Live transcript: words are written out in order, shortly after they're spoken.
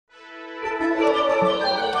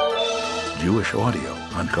Jewish audio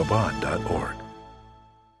on Chabad.org.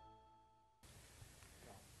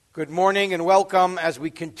 Good morning and welcome as we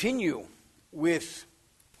continue with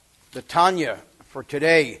the Tanya for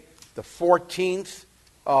today, the 14th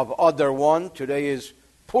of Adar 1. Today is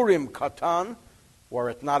Purim Katan, were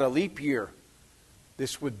it not a leap year.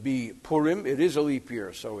 This would be Purim. It is a leap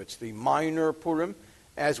year, so it's the minor Purim.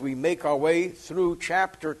 As we make our way through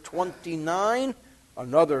chapter 29,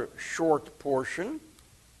 another short portion,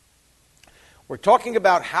 we're talking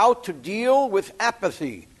about how to deal with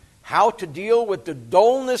apathy, how to deal with the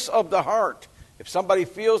dullness of the heart. If somebody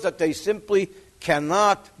feels that they simply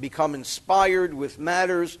cannot become inspired with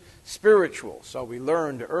matters spiritual. So we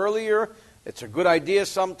learned earlier, it's a good idea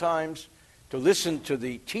sometimes to listen to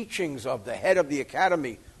the teachings of the head of the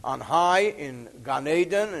academy on high in Gan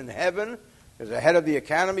Eden, in heaven. There's a head of the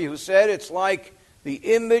academy who said it's like the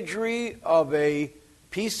imagery of a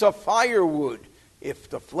piece of firewood. If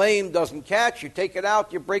the flame doesn't catch, you take it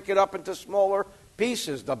out, you break it up into smaller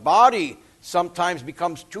pieces. The body sometimes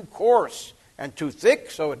becomes too coarse and too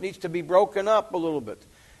thick, so it needs to be broken up a little bit.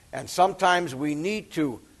 And sometimes we need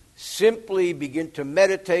to simply begin to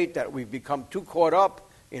meditate that we've become too caught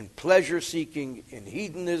up in pleasure-seeking, in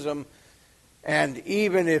hedonism. And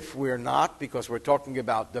even if we're not, because we're talking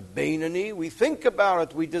about the Beinoni, we think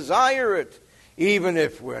about it, we desire it. Even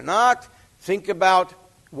if we're not, think about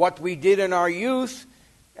what we did in our youth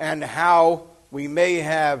and how we may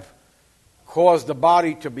have caused the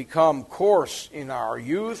body to become coarse in our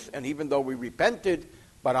youth, and even though we repented,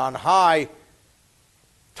 but on high,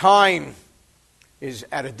 time is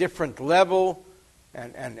at a different level,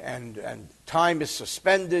 and time is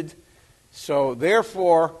suspended. So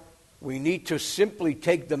therefore, we need to simply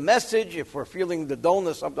take the message. If we're feeling the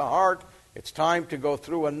dullness of the heart, it's time to go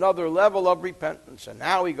through another level of repentance. And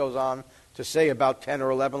now he goes on to say about 10 or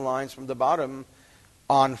 11 lines from the bottom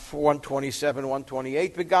on 127,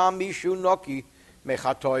 128, V'gam mishu noki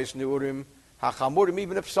mechatois neurim hachamurim.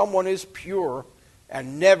 Even if someone is pure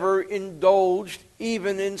and never indulged,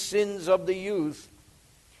 even in sins of the youth,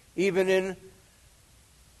 even in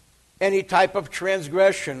any type of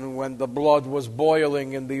transgression when the blood was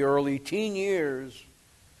boiling in the early teen years,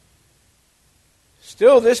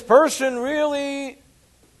 still this person really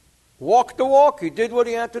walked the walk. He did what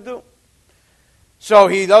he had to do. So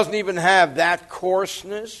he doesn't even have that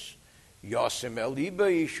coarseness. Yosim el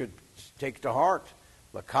liba, he should take to heart.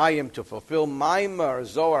 Lakayim, to fulfill Maimar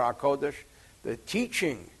Zohar HaKodesh, the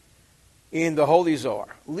teaching in the Holy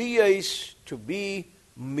Zohar. Liyais, to be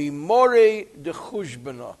mimore de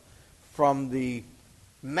chushbana, from the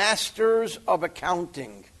masters of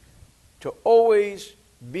accounting, to always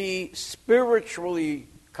be spiritually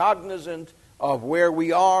cognizant of where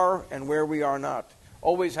we are and where we are not.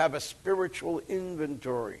 Always have a spiritual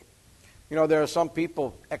inventory. You know, there are some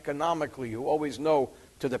people economically who always know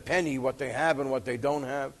to the penny what they have and what they don't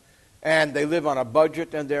have. And they live on a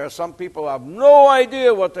budget. And there are some people who have no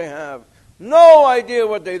idea what they have. No idea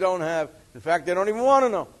what they don't have. In fact, they don't even want to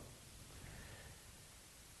know.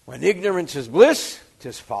 When ignorance is bliss,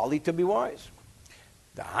 'tis folly to be wise.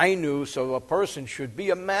 The Hainu, so a person should be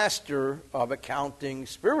a master of accounting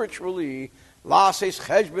spiritually, Lases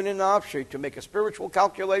cheshbon in nafshe, to make a spiritual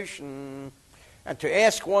calculation and to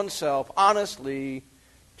ask oneself honestly,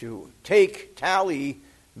 to take tally,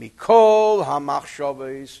 mikol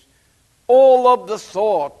hamachshavos, all of the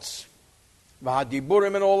thoughts,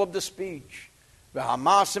 v'hadiburim, and all of the speech,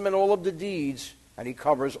 v'hamasim, and all of the deeds, and he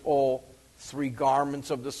covers all three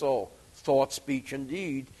garments of the soul, thought, speech, and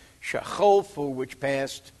deed, shecholfu, which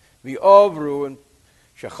passed, v'ovru, and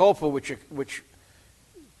shecholfu, which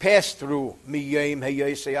passed through from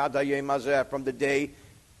the day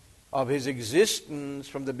of his existence,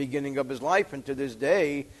 from the beginning of his life into this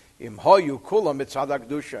day, and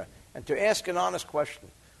to ask an honest question: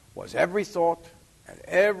 was every thought and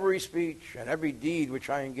every speech and every deed which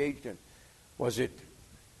I engaged in, was it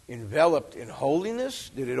enveloped in holiness?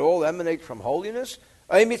 Did it all emanate from holiness?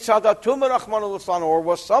 Or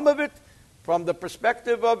was some of it from the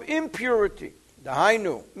perspective of impurity? The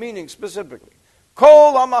Hainu, meaning specifically,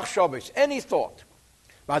 Kol hamachshavos, any thought,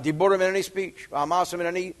 v'hadiburim, and any speech, v'hamasim, and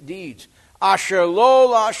any deeds, asher lo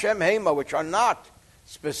la'Hashem hema, which are not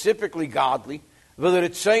specifically godly,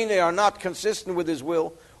 v'liritzeinei, are not consistent with His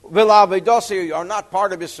will, v'la'avedosei, are not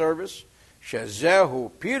part of His service,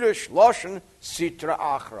 shezehu pirush loshen sitra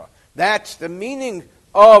achra. That's the meaning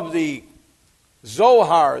of the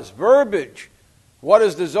Zohar's verbiage. What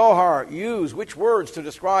does the Zohar use? Which words to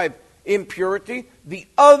describe impurity? The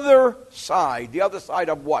other side. The other side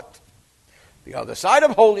of what? The other side of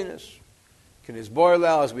holiness.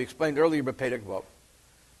 As we explained earlier,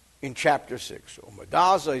 in chapter 6.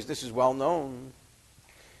 Umadazais, this is well known.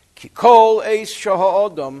 Kol eis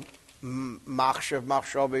shaha'odam machshav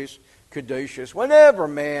machshavis kedushas. Whenever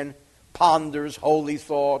man ponders holy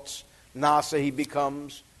thoughts, nasa, he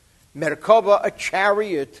becomes merkava, a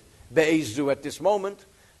chariot, be'ezu, at this moment,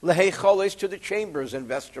 leheicholes, to the chambers and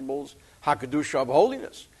vestibles, hakadusha, of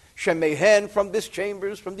holiness. Shemehen, from these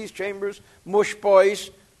chambers, mushbois,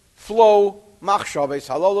 flow, machshaves,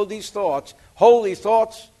 halolo, these thoughts, holy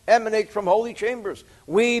thoughts, emanate from holy chambers.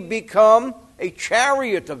 We become a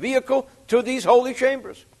chariot, a vehicle to these holy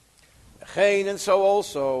chambers. And so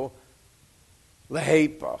also,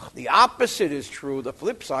 lehepach, the opposite is true, the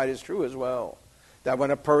flip side is true as well. That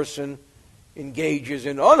when a person engages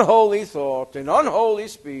in unholy thought, in unholy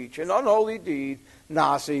speech, in unholy deed,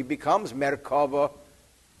 nasi, becomes merkava,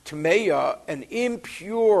 tmeya, an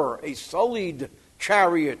impure, a sullied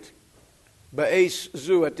chariot, ba'es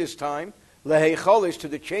zu, at this time, leheicholis, to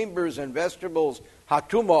the chambers and vestibles,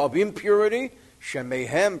 hatuma, of impurity,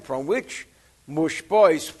 shemehem, from which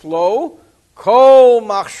mushbois, flow, kol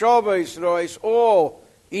machshavos rois, all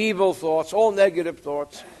evil thoughts, all negative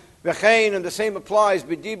thoughts, v'chein, and the same applies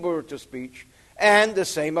b'dibur, to speech, and the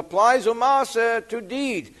same applies umasa, to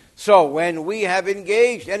deed. So when we have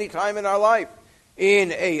engaged any time in our life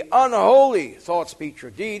in a unholy thought, speech, or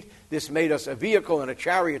deed, this made us a vehicle and a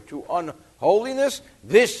chariot to unholiness.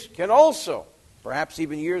 This can also, perhaps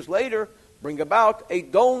even years later, bring about a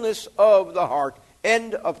dullness of the heart.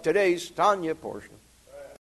 End of today's Tanya portion.